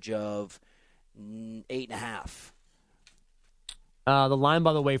range of 8.5. The line,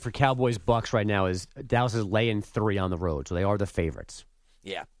 by the way, for Cowboys-Bucks right now is Dallas is laying 3 on the road, so they are the favorites.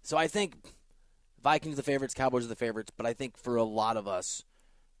 Yeah. So I think Vikings are the favorites, Cowboys are the favorites, but I think for a lot of us,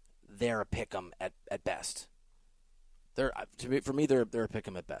 they're a pick-em at best. For me, they're a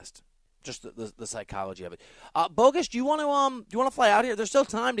pick-em at best. Just the psychology of it. Bogusch, do you want to fly out here? There's still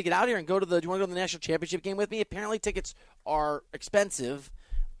time to get out here and go to do you want to go to the national championship game with me? Apparently, tickets are expensive,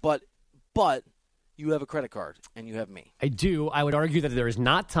 but You have a credit card, and you have me. I do. I would argue that there is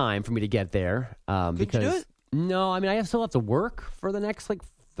not time for me to get there. Could because, you do it? No, I mean, I still have to work for the next,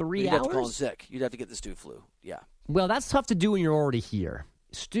 3 You'd hours. have to call in sick. You'd have to get the Stu flu. Yeah. Well, that's tough to do when you're already here.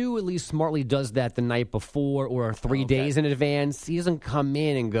 Stu at least smartly does that the night before or 3 days in advance. He doesn't come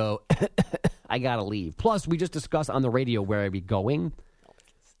in and go, I got to leave. Plus, we just discussed on the radio where I'd be going.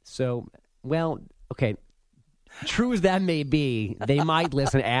 So, well, okay. True as that may be, they might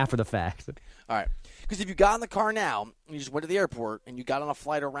listen after the fact. All right. Because if you got in the car now and you just went to the airport and you got on a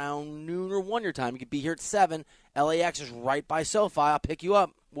flight around noon or 1 your time, you could be here at 7. LAX is right by SoFi. I'll pick you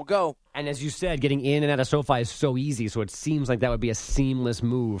up. We'll go. And as you said, getting in and out of SoFi is so easy, so it seems like that would be a seamless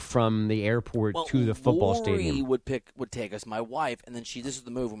move from the airport to the football stadium. Lori would take us, my wife, and then this is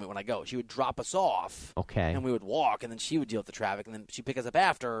the move when I go. She would drop us off. Okay. And we would walk, and then she would deal with the traffic, and then she'd pick us up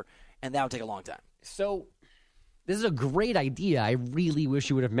after, and that would take a long time. So this is a great idea. I really wish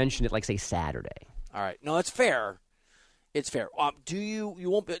you would have mentioned it, say, Saturday. All right. No, it's fair. It's fair. Do you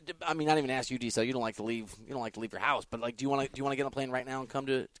won't be, I mean, not even ask you, D-Cell. You don't like to leave your house, but do you want to get on a plane right now and come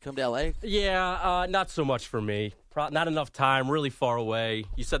to LA? Yeah, not so much for me. Not enough time, really far away.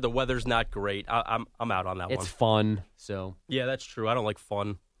 You said the weather's not great. I'm out on that one. It's fun, so. Yeah, that's true. I don't like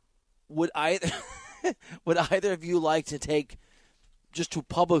fun. Would either of you like to take, just to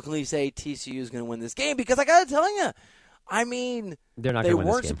publicly say TCU is going to win this game? Because I got to tell you, I mean, they're not they win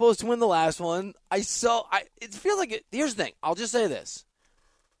weren't this game. supposed to win the last one. It feels like it. Here's the thing. I'll just say this.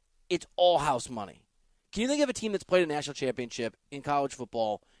 It's all house money. Can you think of a team that's played a national championship in college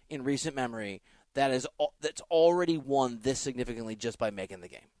football in recent memory that's already won this significantly just by making the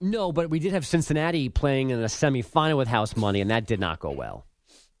game? No, but we did have Cincinnati playing in a semifinal with house money, and that did not go well.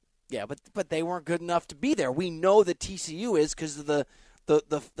 Yeah, but they weren't good enough to be there. We know that TCU is because of the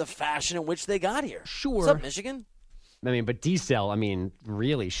fashion in which they got here. Sure. What's up, Michigan? I mean, but D-Cell,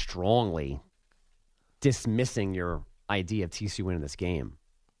 really strongly dismissing your idea of TCU winning this game.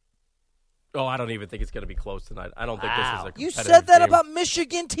 Oh, I don't even think it's going to be close tonight. I don't think this is a competitive You said that game. about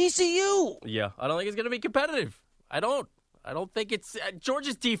Michigan, TCU. Yeah, I don't think it's going to be competitive. I don't think it's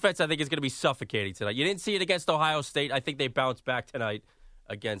Georgia's defense. I think is going to be suffocating tonight. You didn't see it against Ohio State. I think they bounced back tonight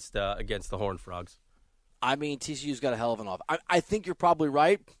against the Horned Frogs. I mean, TCU's got a hell of an off. I think you're probably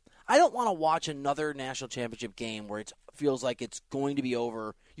right. I don't want to watch another national championship game where it feels like it's going to be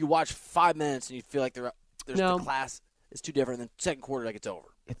over. You watch 5 minutes and you feel like the class is too different. Then second quarter, like it's over.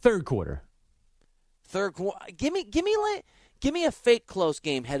 Third quarter. Give me a fake close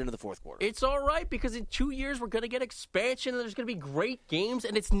game heading into the fourth quarter. It's all right because in 2 years we're going to get expansion and there's going to be great games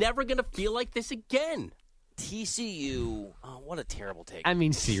and it's never going to feel like this again. TCU, what a terrible take. I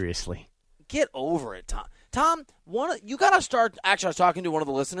mean, seriously. Get over it, Tom. Tom, you got to start. Actually, I was talking to one of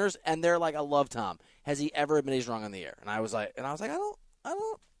the listeners, and they're like, "I love Tom. Has he ever admitted he's wrong on the air?" And I was like, I don't.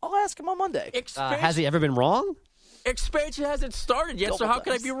 I'll ask him on Monday. Has he ever been wrong? Expansion hasn't started yet, so how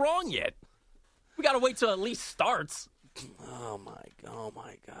can I be wrong yet? We got to wait till at least starts. Oh my God!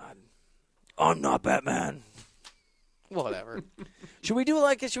 I'm not Batman. Whatever. Should we do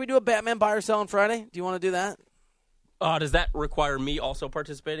a Batman buy or sell on Friday? Do you want to do that? Does that require me also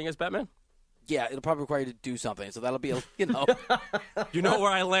participating as Batman? Yeah, it'll probably require you to do something. So that'll be You know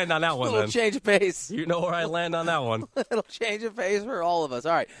where I land on that one, It'll then. change of pace. You know where I land on that one. It'll change of pace for all of us.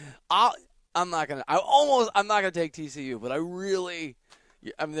 All right. I'm not gonna take TCU, but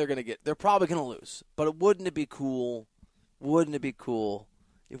they're probably gonna lose. But wouldn't it be cool? Wouldn't it be cool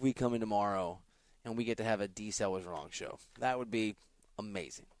if we come in tomorrow and we get to have a D-Cell was wrong show? That would be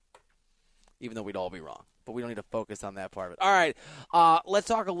amazing. Even though we'd all be wrong. But we don't need to focus on that part of it. All right, let's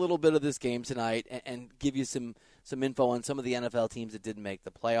talk a little bit of this game tonight and give you some info on some of the NFL teams that didn't make the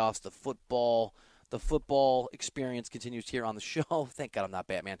playoffs. The football experience continues here on the show. Thank God I'm not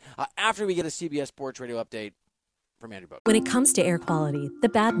Batman. After we get a CBS Sports Radio update from Andrew Book. When it comes to air quality, the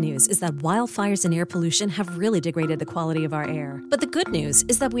bad news is that wildfires and air pollution have really degraded the quality of our air. But the good news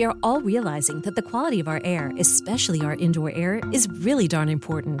is that we are all realizing that the quality of our air, especially our indoor air, is really darn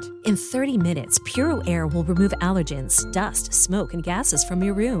important. In 30 minutes, Puro Air will remove allergens, dust, smoke, and gases from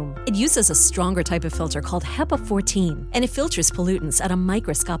your room. It uses a stronger type of filter called HEPA 14, and it filters pollutants at a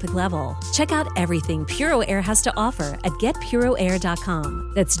microscopic level. Check out everything Puro Air has to offer at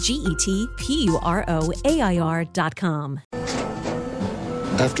getpuroair.com. That's GETPUROAIR.com.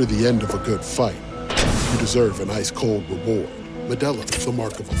 After the end of a good fight, you deserve an ice-cold reward. Modelo is the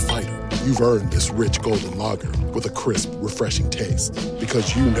mark of a fighter. You've earned this rich golden lager with a crisp, refreshing taste.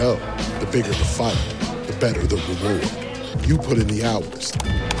 Because you know, the bigger the fight, the better the reward. You put in the hours,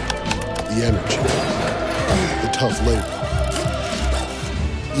 the energy, the tough labor.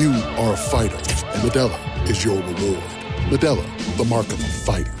 You are a fighter, and Modelo is your reward. Modelo, the mark of a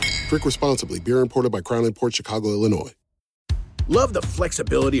fighter. Drink responsibly. Beer imported by Crown Imports, Chicago, Illinois. Love the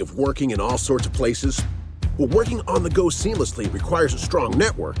flexibility of working in all sorts of places? Well, working on the go seamlessly requires a strong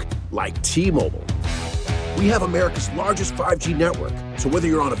network like T-Mobile. We have America's largest 5G network, so whether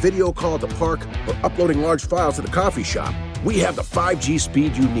you're on a video call at the park or uploading large files at a coffee shop, we have the 5G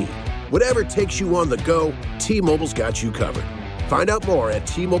speed you need. Whatever takes you on the go, T-Mobile's got you covered. Find out more at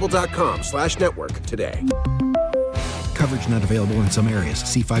T-Mobile.com/network today. Coverage not available in some areas.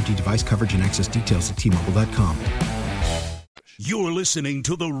 See 5G device coverage and access details at T-Mobile.com. You're listening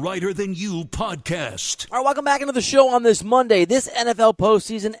to the Writer Than You podcast. All right, welcome back into the show on this Monday. This NFL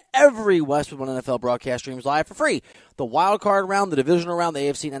postseason, every Westwood One NFL broadcast streams live for free. The wild card round, the divisional round, the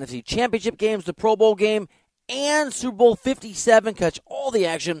AFC and NFC championship games, the Pro Bowl game, and Super Bowl 57. Catch all the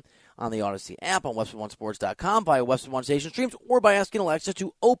action on the Odyssey app, on WestwoodOneSports.com, via Westwood One Station Streams, or by asking Alexa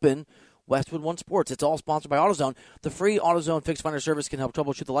to open Westwood One Sports. It's all sponsored by AutoZone. The free AutoZone Fix Finder service can help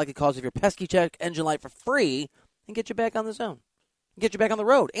troubleshoot the likely cause of your pesky check engine light for free and get you back on the zone. Get you back on the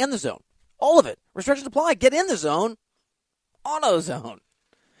road and the zone. All of it. Restrictions apply. Get in the zone. AutoZone.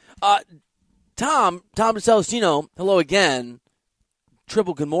 Tom DeCelestino, hello again.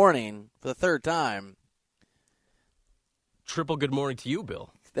 Triple good morning for the third time. Triple good morning to you,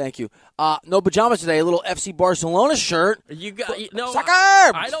 Bill. Thank you. No pajamas today. A little FC Barcelona shirt. You got Soccer!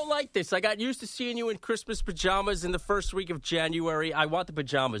 I don't like this. I got used to seeing you in Christmas pajamas in the first week of January. I want the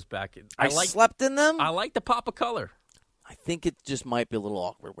pajamas back. I slept in them. I like the pop of color. I think it just might be a little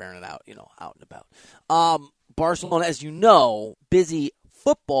awkward wearing it out, out and about. Barcelona, as you know, busy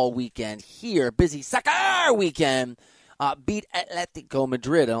football weekend here, busy soccer weekend, beat Atletico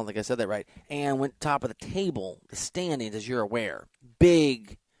Madrid. I don't think I said that right. And went top of the table, the standings, as you're aware.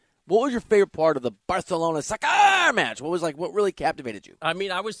 Big. What was your favorite part of the Barcelona soccer match? What really captivated you? I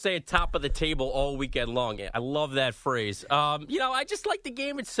mean, I was saying top of the table all weekend long. I love that phrase. I just like the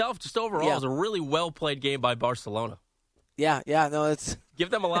game itself. Just overall, It was a really well-played game by Barcelona. Yeah, no, it's give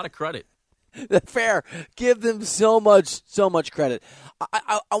them a lot of credit. Fair. Give them so much credit.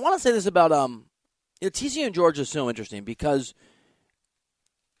 I want to say this about TCU and Georgia is so interesting because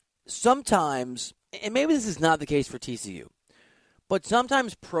sometimes, and maybe this is not the case for TCU, but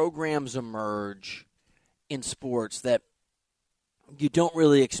sometimes programs emerge in sports that you don't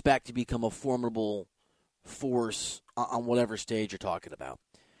really expect to become a formidable force on whatever stage you're talking about.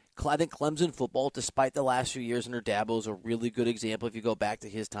 I think Clemson football, despite the last few years under Dabo, is a really good example if you go back to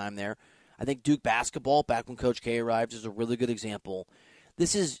his time there. I think Duke basketball, back when Coach K arrived, is a really good example.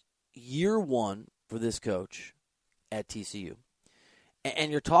 This is year one for this coach at TCU.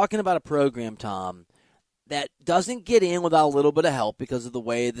 And you're talking about a program, Tom, that doesn't get in without a little bit of help because of the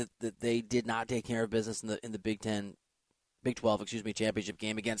way that they did not take care of business in the Big 12 championship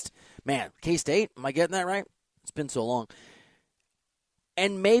game against, K-State. Am I getting that right? It's been so long.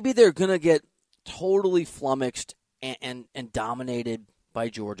 And maybe they're going to get totally flummoxed and dominated by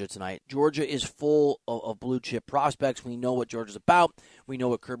Georgia tonight. Georgia is full of blue-chip prospects. We know what Georgia's about. We know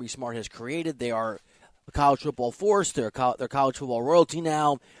what Kirby Smart has created. They are a college football force. They're college football royalty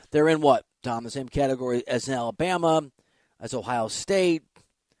now. They're in what, Tom, the same category as Alabama, as Ohio State.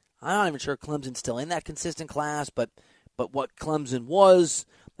 I'm not even sure Clemson's still in that consistent class, but what Clemson was,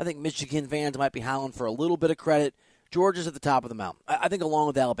 I think Michigan fans might be howling for a little bit of credit. Georgia's at the top of the mountain. I think along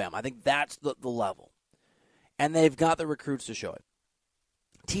with Alabama. I think that's the level. And they've got the recruits to show it.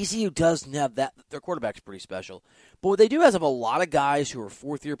 TCU doesn't have that. Their quarterback's pretty special. But what they do is have a lot of guys who are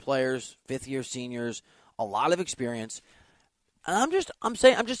fourth-year players, fifth-year seniors, a lot of experience. And I'm just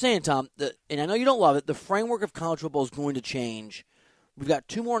saying, Tom, and I know you don't love it, the framework of college football is going to change. We've got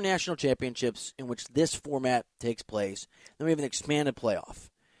 2 more national championships in which this format takes place. Then we have an expanded playoff.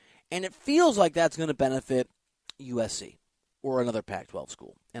 And it feels like that's going to benefit USC or another Pac-12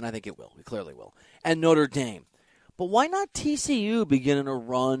 school. And I think it will. It clearly will. And Notre Dame. But why not TCU beginning a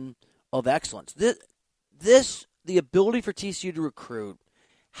run of excellence? The ability for TCU to recruit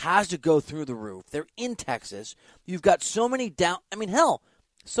has to go through the roof. They're in Texas. You've got so many down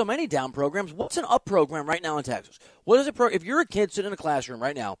programs. What's an up program right now in Texas? What is it? If you're a kid sitting in a classroom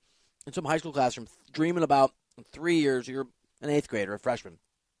right now, in some high school classroom, dreaming about in 3 years, you're an 8th grader, a freshman,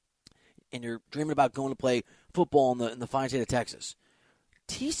 and you're dreaming about going to play football in the fine state of Texas,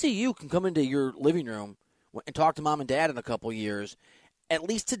 TCU can come into your living room and talk to mom and dad in a couple years, at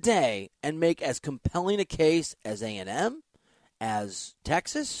least today, and make as compelling a case as A&M, as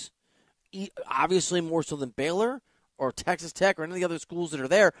Texas, obviously more so than Baylor or Texas Tech or any of the other schools that are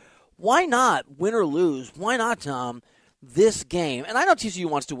there. Why not, win or lose? Why not, Tom, this game? And I know TCU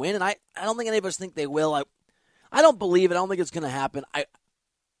wants to win, and I don't think any of us think they will. I don't believe it. I don't think it's going to happen.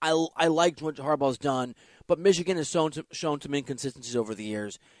 I liked what Harbaugh's done, but Michigan has shown some inconsistencies over the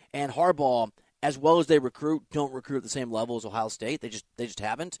years. And Harbaugh, as well as they recruit, don't recruit at the same level as Ohio State. They just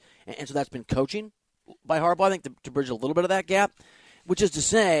haven't. And so that's been coaching by Harbaugh, I think, to bridge a little bit of that gap. Which is to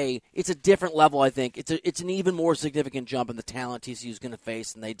say, it's a different level, I think. It's an even more significant jump in the talent TCU is going to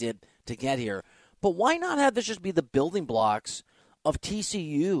face than they did to get here. But why not have this just be the building blocks of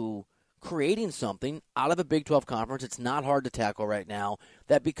TCU creating something out of a Big 12 conference? It's not hard to tackle right now.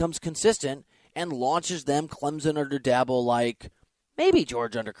 That becomes consistent and launches them, Clemson under Dabo like, maybe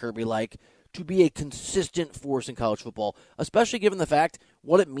Georgia under Kirby like, to be a consistent force in college football, especially given the fact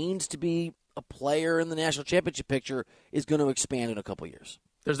what it means to be a player in the national championship picture is going to expand in a couple years.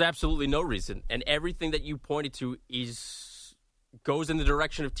 There's absolutely no reason. And everything that you pointed to goes in the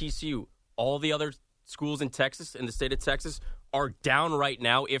direction of TCU. All the other schools in Texas, in the state of Texas, are down right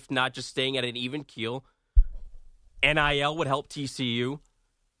now, if not just staying at an even keel. NIL would help TCU.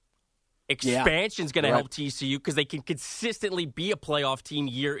 Expansion's going to help TCU because they can consistently be a playoff team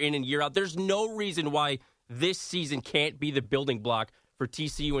year in and year out. There's no reason why this season can't be the building block for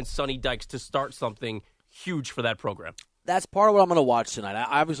TCU and Sonny Dykes to start something huge for that program. That's part of what I'm going to watch tonight.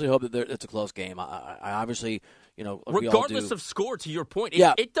 I obviously hope that it's a close game. I obviously, regardless of score, to your point,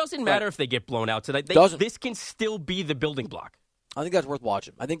 it doesn't matter if they get blown out tonight. This can still be the building block. I think that's worth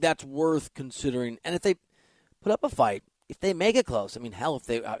watching. I think that's worth considering. And if they put up a fight, if they make it close, I mean, hell,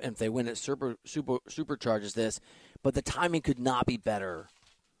 if they win it, supercharges this. But the timing could not be better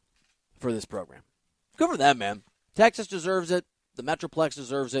for this program. Good for them, man. Texas deserves it. The Metroplex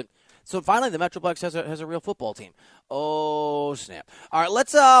deserves it. So finally, the Metroplex has a real football team. Oh, snap. All right,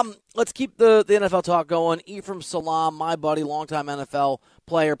 let's keep the NFL talk going. Ephraim Salaam, my buddy, longtime NFL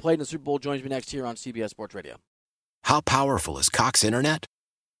player, played in the Super Bowl, joins me next here on CBS Sports Radio. How powerful is Cox Internet?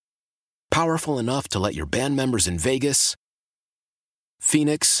 Powerful enough to let your band members in Vegas,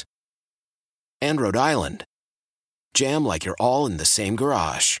 Phoenix, and Rhode Island jam like you're all in the same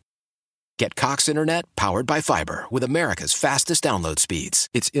garage. Get Cox Internet powered by fiber with America's fastest download speeds.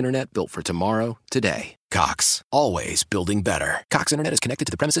 It's internet built for tomorrow, today. Cox, always building better. Cox Internet is connected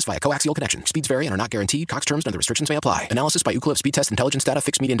to the premises via coaxial connection. Speeds vary and are not guaranteed. Cox terms and other restrictions may apply. Analysis by Ookla Speed Test Intelligence Data.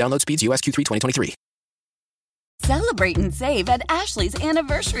 Fixed median download speeds. US Q3 2023. Celebrate and save at Ashley's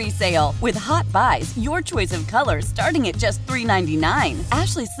Anniversary Sale. With Hot Buys, your choice of colors starting at just $3.99.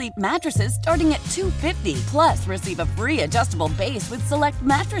 Ashley Sleep mattresses starting at $2.50. Plus, receive a free adjustable base with select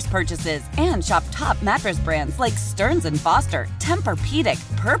mattress purchases. And shop top mattress brands like Stearns & Foster,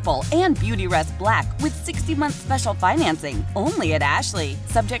 Tempur-Pedic, Purple, and Beautyrest Black with 60-month special financing. Only at Ashley.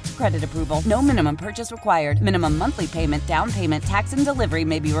 Subject to credit approval. No minimum purchase required. Minimum monthly payment, down payment, tax, and delivery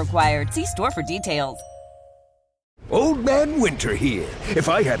may be required. See store for details. Old Man Winter here. If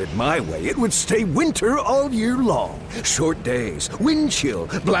I had it my way, it would stay winter all year long. Short days, wind chill,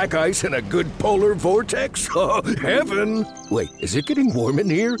 black ice, and a good polar vortex. Oh, heaven. Wait, is it getting warm in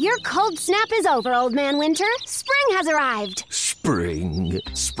here? Your cold snap is over, Old Man Winter. Spring has arrived. Spring.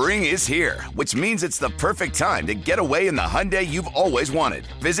 Spring is here, which means it's the perfect time to get away in the Hyundai you've always wanted.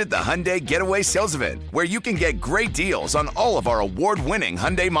 Visit the Hyundai Getaway Sales Event, where you can get great deals on all of our award-winning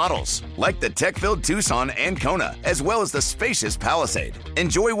Hyundai models, like the tech-filled Tucson and Kona, as well as the spacious Palisade.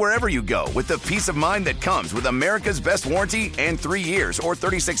 Enjoy wherever you go with the peace of mind that comes with America's best warranty and 3 years or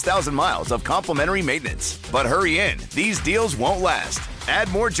 36,000 miles of complimentary maintenance. But hurry in, these deals won't last.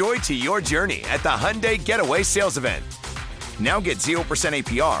 Add more joy to your journey at the Hyundai Getaway Sales Event. Now get 0%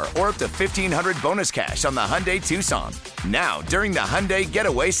 APR or up to $1,500 bonus cash on the Hyundai Tucson. Now, during the Hyundai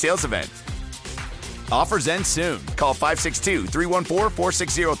Getaway Sales Event. Offers end soon. Call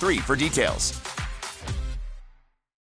 562-314-4603 for details.